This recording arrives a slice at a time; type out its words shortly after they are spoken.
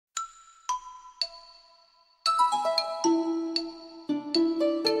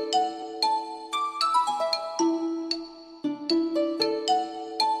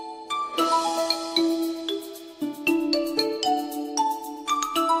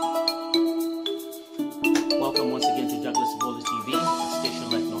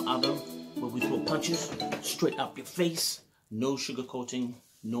straight up your face, no sugarcoating,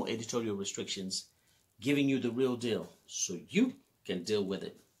 no editorial restrictions, giving you the real deal so you can deal with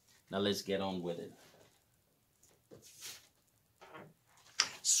it. Now let's get on with it.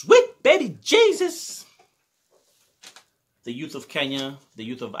 Sweet baby Jesus! The youth of Kenya, the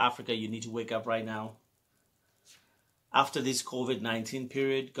youth of Africa, you need to wake up right now. After this COVID-19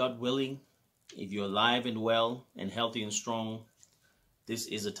 period, God willing, if you're alive and well and healthy and strong, this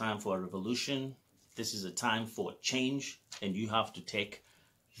is a time for a revolution. This is a time for change, and you have to take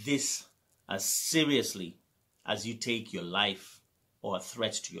this as seriously as you take your life or a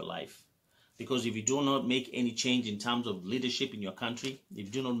threat to your life. Because if you do not make any change in terms of leadership in your country, if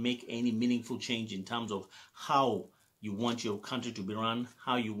you do not make any meaningful change in terms of how you want your country to be run,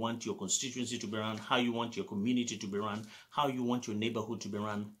 how you want your constituency to be run, how you want your community to be run, how you want your neighborhood to be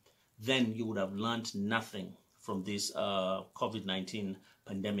run, then you would have learned nothing from this COVID-19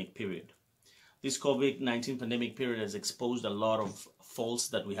 pandemic period. This COVID-19 pandemic period has exposed a lot of faults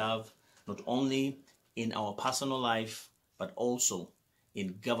that we have, not only in our personal life, but also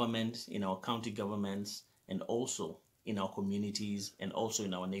in government, in our county governments, and also in our communities, and also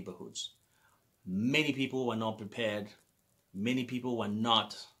in our neighborhoods. Many people were not prepared. Many people were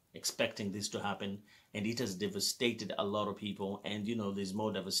not expecting this to happen, and it has devastated a lot of people. And you know, there's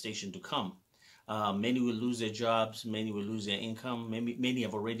more devastation to come. Many will lose their jobs. Many will lose their income. Many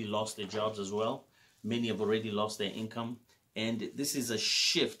have already lost their jobs as well. Many have already lost their income. And this is a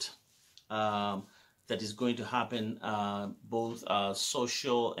shift that is going to happen, both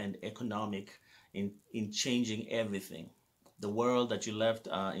social and economic, in changing everything. The world that you left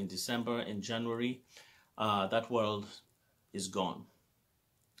in December and January, that world is gone.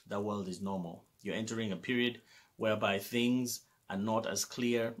 That world is normal. You're entering a period whereby things are not as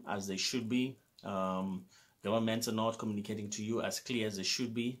clear as they should be. Governments are not communicating to you as clear as they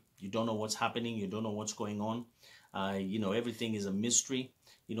should be. You don't know what's happening. You don't know what's going on. You know, everything is a mystery.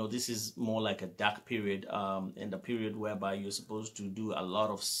 You know, this is more like a dark period, and a period whereby you're supposed to do a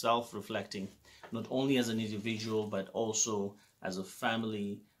lot of self-reflecting, not only as an individual, but also as a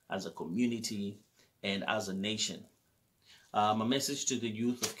family, as a community, and as a nation. My message to the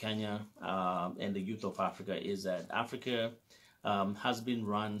youth of Kenya and the youth of Africa is that Africa has been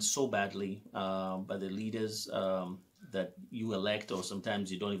run so badly by the leaders that you elect, or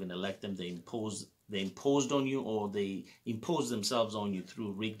sometimes you don't even elect them. They imposed on you, or they impose themselves on you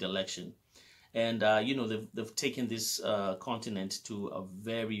through rigged election. And, you know, they've taken this continent to a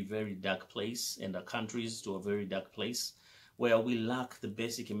very, very dark place, and our countries to a very dark place, where we lack the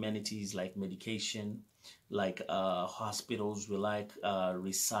basic amenities like medication, like hospitals. We lack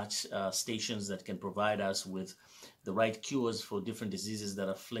research stations that can provide us with the right cures for different diseases that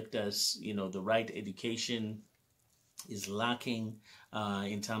afflict us. You know, the right education is lacking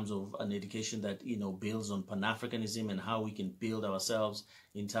in terms of an education that, you know, builds on Pan-Africanism and how we can build ourselves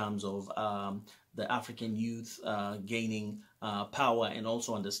in terms of the African youth gaining power, and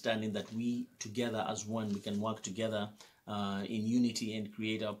also understanding that we together as one, we can work together in unity and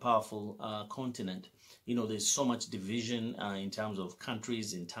create a powerful continent. You know, there's so much division in terms of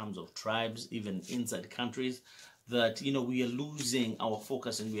countries, in terms of tribes, even inside countries, that, you know, we are losing our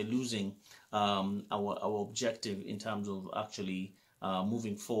focus, and we are losing our objective in terms of actually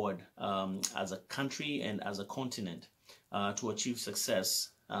moving forward as a country and as a continent to achieve success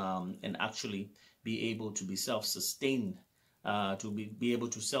and actually be able to be self-sustained, to be able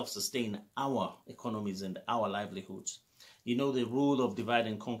to self-sustain our economies and our livelihoods. You know, the rule of divide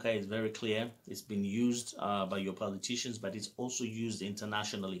and conquer is very clear. It's been used by your politicians, but it's also used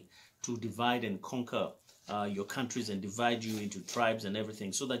internationally to divide and conquer your countries and divide you into tribes and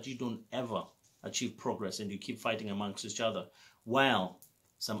everything, so that you don't ever achieve progress and you keep fighting amongst each other, while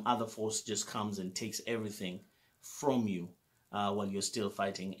some other force just comes and takes everything from you while you're still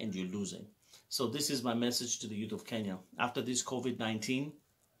fighting and you're losing. So this is my message to the youth of Kenya. After this COVID-19,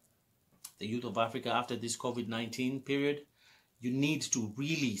 the youth of Africa, after this COVID-19 period, you need to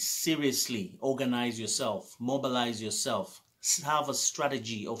really seriously organize yourself, mobilize yourself, have a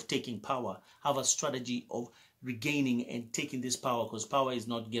strategy of taking power, have a strategy of regaining and taking this power, because power is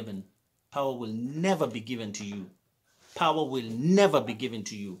not given. Power will never be given to you. Power will never be given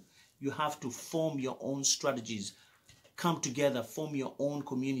to you. You have to form your own strategies, come together, form your own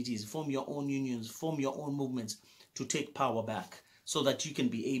communities, form your own unions, form your own movements to take power back, so that you can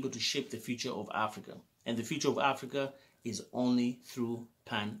be able to shape the future of Africa. And the future of Africa is only through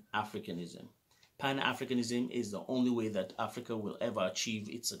Pan-Africanism. Pan-Africanism is the only way that Africa will ever achieve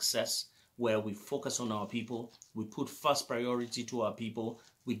its success, where we focus on our people, we put first priority to our people,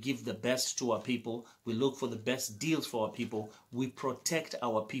 we give the best to our people, we look for the best deals for our people, we protect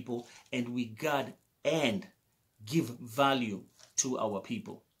our people, and we guard and give value to our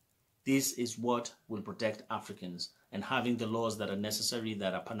people. This is what will protect Africans, and having the laws that are necessary,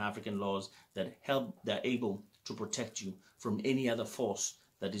 that are Pan-African laws, that are able to protect you from any other force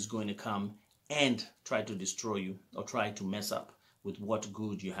that is going to come and try to destroy you or try to mess up with what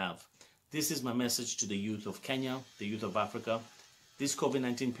good you have. This is my message to the youth of Kenya, the youth of Africa. This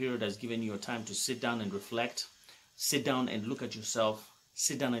COVID-19 period has given you a time to sit down and reflect. Sit down and look at yourself.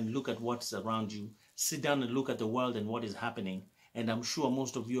 Sit down and look at what's around you. Sit down and look at the world and what is happening. And I'm sure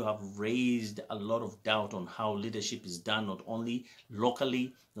most of you have raised a lot of doubt on how leadership is done, not only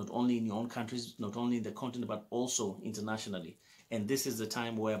locally, not only in your own countries, not only in the continent, but also internationally. And this is the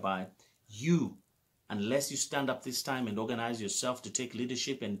time whereby you, unless you stand up this time and organize yourself to take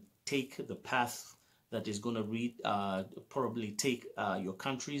leadership and take the path that is going to probably take your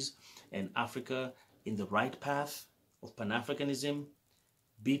countries and Africa in the right path of Pan-Africanism,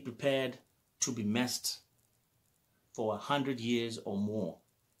 be prepared to be messed for 100 years or more.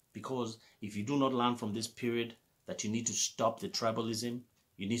 Because if you do not learn from this period that you need to stop the tribalism,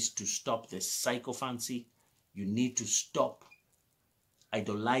 you need to stop the sycophancy, you need to stop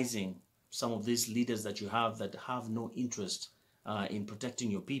idolizing some of these leaders that you have that have no interest in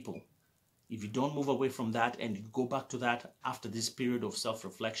protecting your people. If you don't move away from that and you go back to that after this period of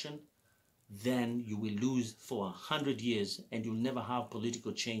self-reflection, then you will lose for 100 years and you'll never have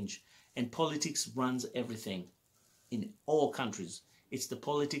political change. And politics runs everything in all countries. It's the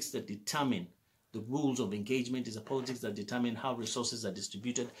politics that determine the rules of engagement. It's the politics that determine how resources are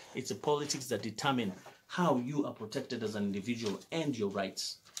distributed. It's the politics that determine how you are protected as an individual and your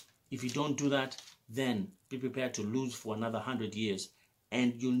rights. If you don't do that, then be prepared to lose for another 100 years.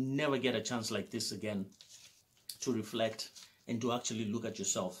 And you'll never get a chance like this again to reflect and to actually look at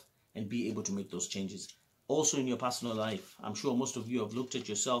yourself and be able to make those changes. Also in your personal life, I'm sure most of you have looked at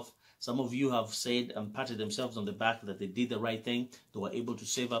yourself. Some of you have said and patted themselves on the back that they did the right thing. They were able to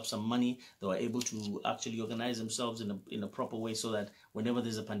save up some money. They were able to actually organize themselves in a proper way so that whenever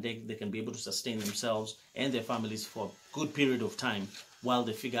there's a pandemic, they can be able to sustain themselves and their families for a good period of time while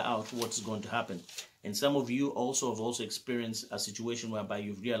they figure out what's going to happen. And some of you also have experienced a situation whereby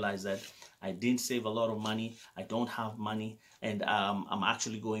you've realized that I didn't save a lot of money, I don't have money, and I'm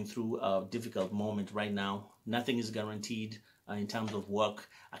actually going through a difficult moment right now. Nothing is guaranteed in terms of work.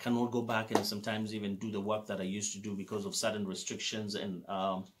 I cannot go back and sometimes even do the work that I used to do because of certain restrictions and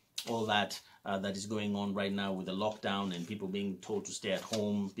all that that is going on right now with the lockdown and people being told to stay at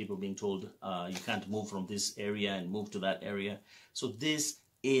home, people being told you can't move from this area and move to that area. So this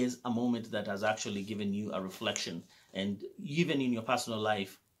is a moment that has actually given you a reflection. And even in your personal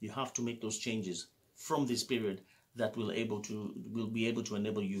life, you have to make those changes from this period that will be able to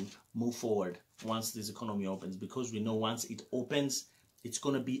enable you move forward once this economy opens. Because we know once it opens, it's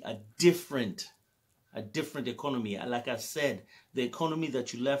going to be a different economy. Like I said, the economy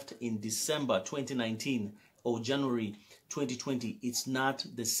that you left in December 2019 or January 2020, it's not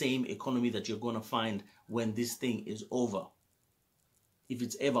the same economy that you're going to find when this thing is over. If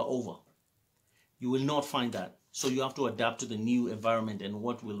it's ever over, you will not find that. So you have to adapt to the new environment and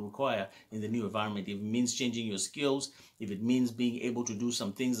what will require in the new environment. If it means changing your skills, if it means being able to do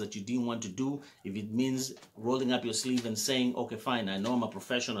some things that you didn't want to do, if it means rolling up your sleeve and saying, okay, fine, I know I'm a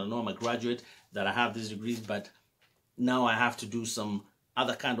professional, I know I'm a graduate, that I have these degrees, but now I have to do some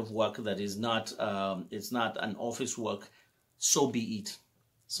other kind of work that is not, it's not an office work, so be it.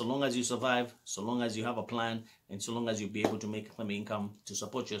 So long as you survive, so long as you have a plan, and so long as you'll be able to make some income to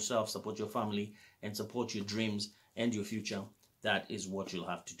support yourself, support your family, and support your dreams and your future, that is what you'll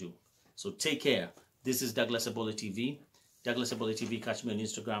have to do. So take care. This is Douglas Ebola TV. Douglas Ebola TV, catch me on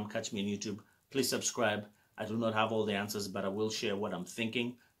Instagram, catch me on YouTube. Please subscribe. I do not have all the answers, but I will share what I'm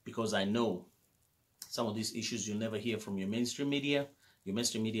thinking because I know some of these issues you'll never hear from your mainstream media. Your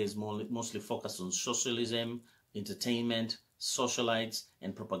mainstream media is mostly focused on socialism, entertainment, socialites,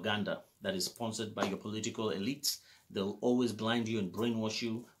 and propaganda that is sponsored by your political elites. They'll always blind you and brainwash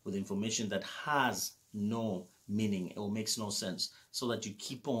you with information that has no meaning or makes no sense, so that you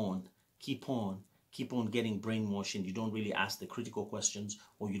keep on getting brainwashed and you don't really ask the critical questions,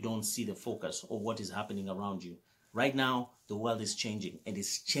 or you don't see the focus of what is happening around you. Right now, the world is changing, and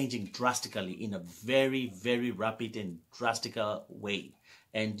it's changing drastically in a very, very rapid and drastic way.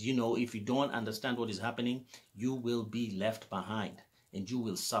 And you know, if you don't understand what is happening, you will be left behind and you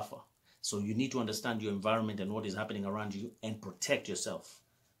will suffer. So you need to understand your environment and what is happening around you and protect yourself.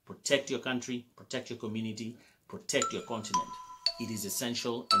 Protect your country, protect your community, protect your continent. It is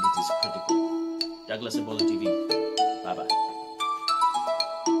essential and it is critical. Douglas Ebola TV. Bye-bye.